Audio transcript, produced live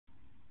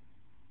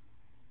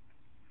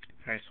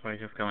Alright, so I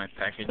just got my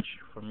package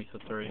from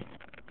iSatori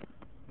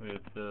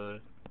with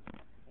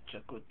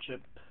chocolate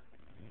chip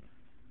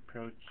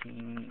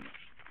protein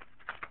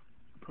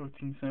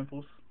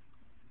samples.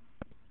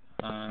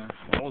 When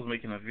I was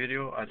making a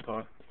video, I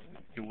thought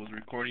it was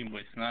recording,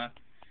 but it's not.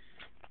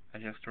 I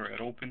just tore it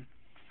open.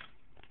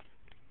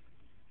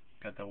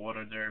 Got the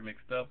water there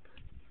mixed up.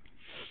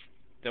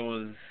 There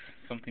was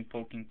something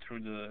poking through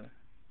the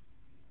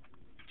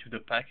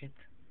packet.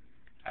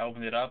 I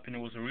opened it up and it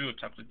was a real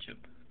chocolate chip.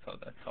 So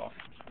that's awesome.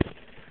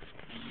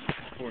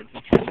 For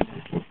the trend.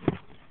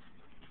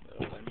 So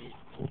let me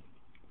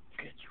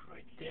get you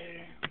right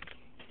there.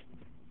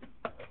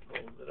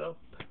 Fold it up.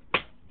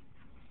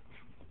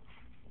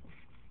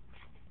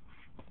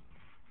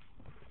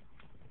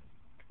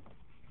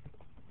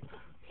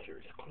 Sure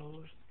it's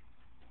closed.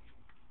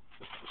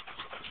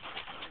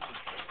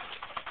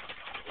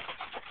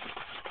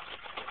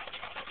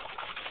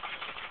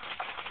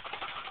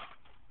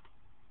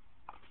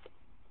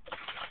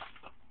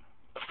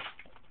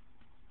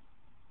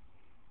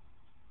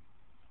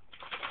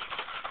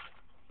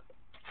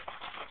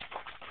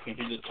 You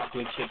can hear the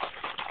chocolate chips.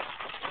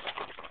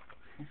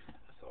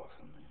 That's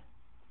awesome, man.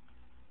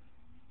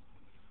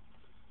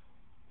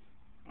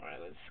 Alright,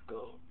 let's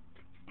go.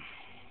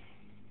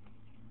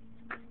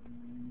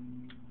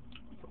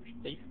 First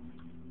taste.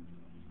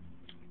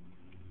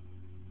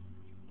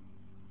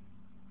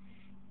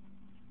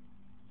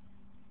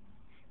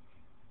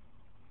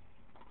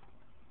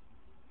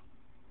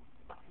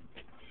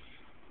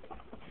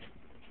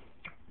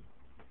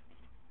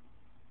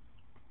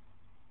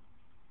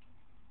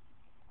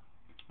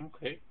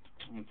 Okay,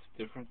 it's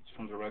different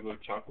from the regular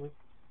chocolate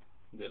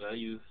that I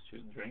used to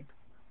drink.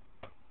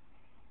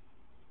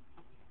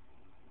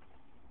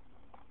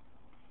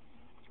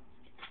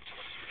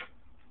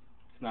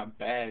 It's not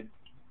bad.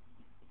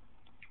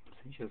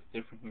 It's just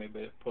different. Maybe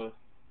I put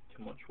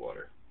too much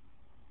water.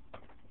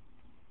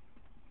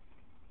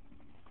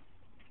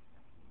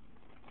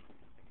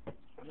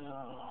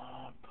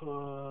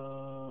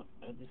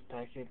 Put this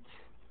packet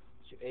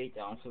to 8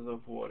 ounces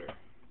of water.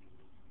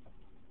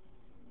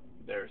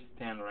 There's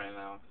 10 right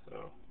now,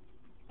 so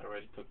I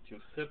already took 2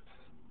 sips.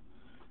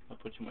 I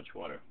put too much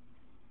water.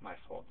 My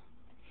fault.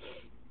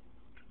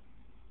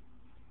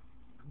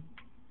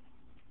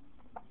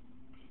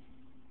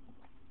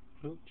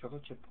 Ooh,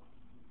 chocolate chip.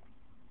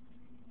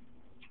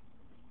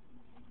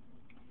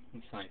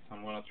 It's nice.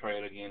 I'm gonna try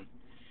it again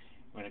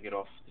when I get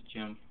off the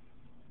gym.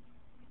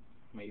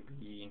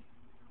 Maybe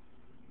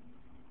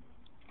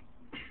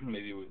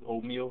with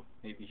oatmeal,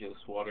 maybe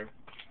just water.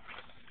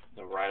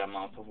 The right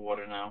amount of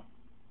water now.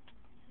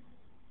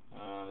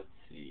 Let's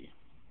see.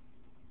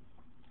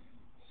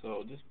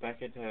 So this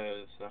packet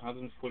has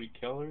 140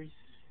 calories,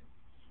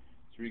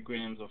 3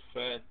 grams of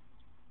fat,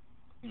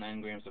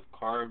 9 grams of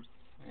carbs,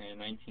 and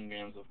 19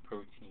 grams of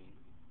protein.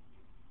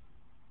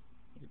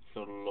 It's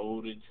so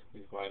loaded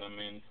with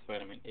vitamins,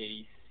 vitamin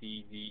A,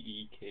 C, D,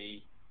 E,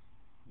 K,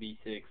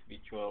 B6,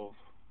 B12,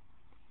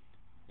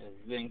 has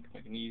zinc,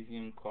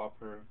 magnesium,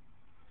 copper.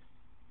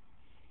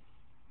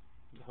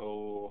 The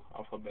whole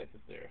alphabet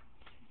is there.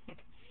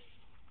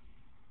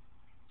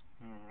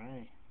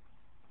 Alright.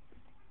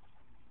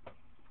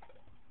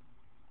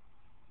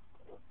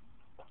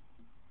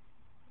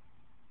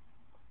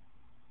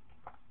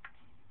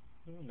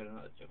 Got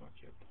another chocolate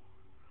chip.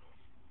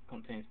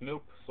 Contains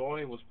milk,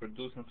 soy, was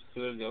produced in a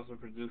facility that also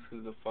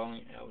produces the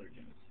following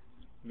allergens: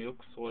 milk,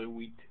 soy,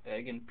 wheat,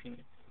 egg, and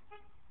peanuts.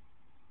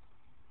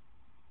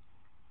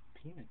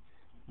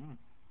 Peanuts?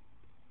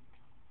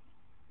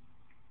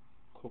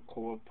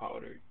 Cocoa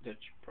powder,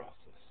 Dutch process.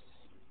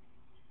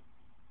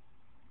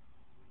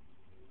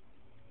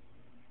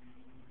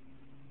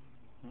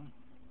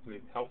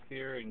 Live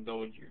healthier,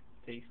 indulge your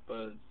taste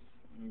buds,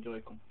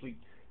 enjoy complete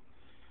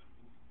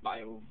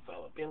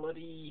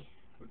bioavailability,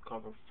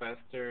 recover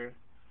faster,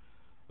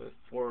 with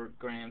 4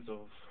 grams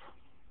of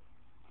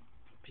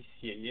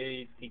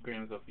PCAAs, 8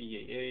 grams of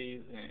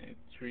EAAs, and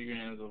 3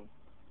 grams of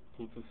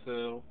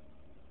glutathione.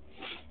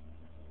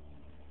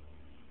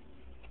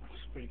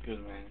 It's pretty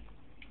good, man.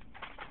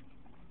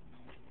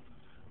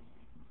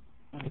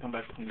 When I come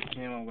back from the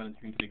gym, I'm gonna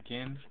drink it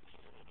again,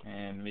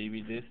 and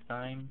maybe this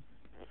time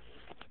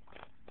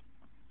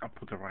I'll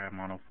put the right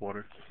amount of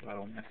water so I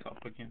don't mess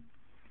up again.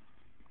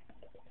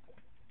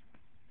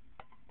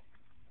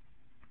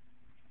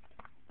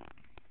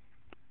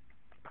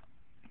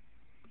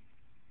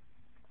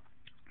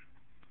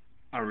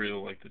 I really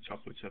like the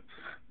chocolate chips.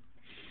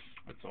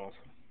 It's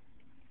awesome.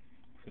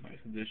 It's a nice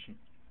addition.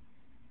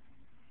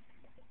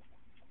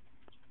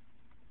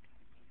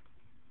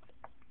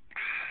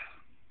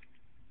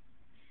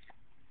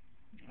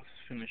 Let's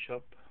finish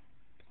up,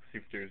 see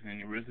if there's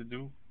any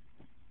residue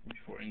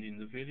before ending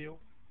the video.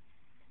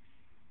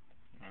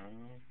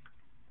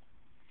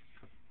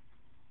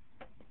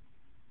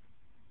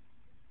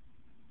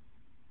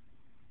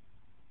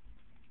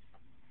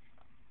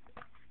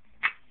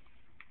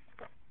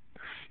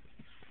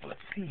 Let's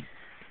see.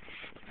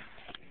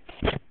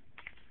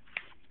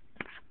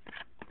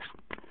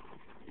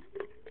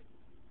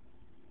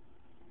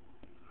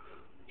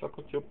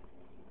 Chocolate chip.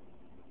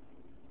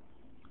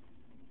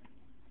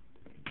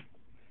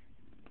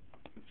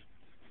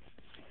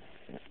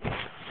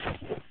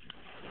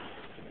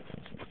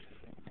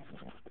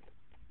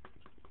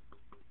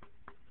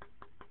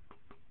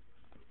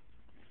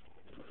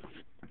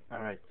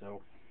 Alright,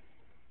 so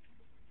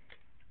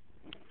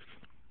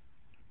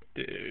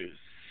there's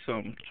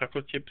some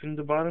chocolate chips in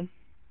the bottom.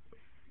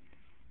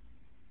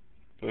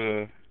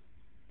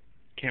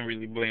 Can't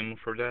really blame them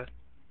for that.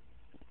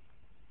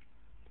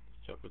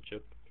 Chocolate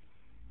chip.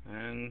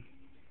 And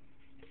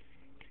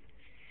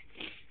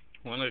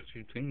one or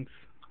two things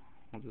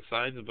on the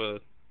sides, but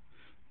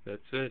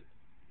that's it.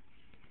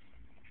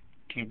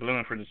 Can't blame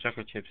them for the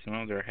chocolate chips, you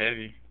know, they're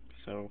heavy,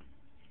 so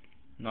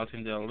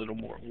nothing that a little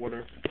more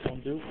water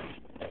won't do.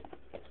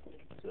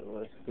 So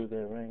let's do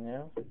that right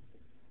now.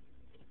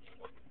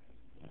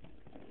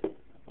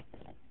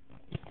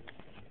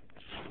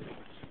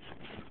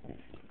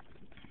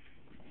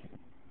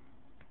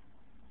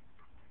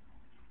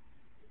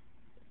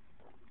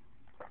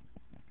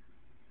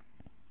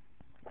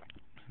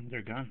 And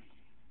they're gone.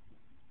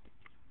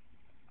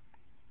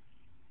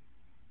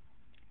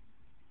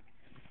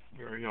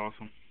 Very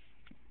awesome.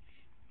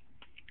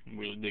 I'm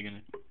really digging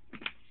it.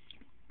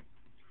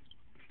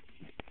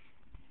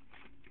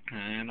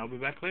 And I'll be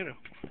back later.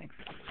 Thanks.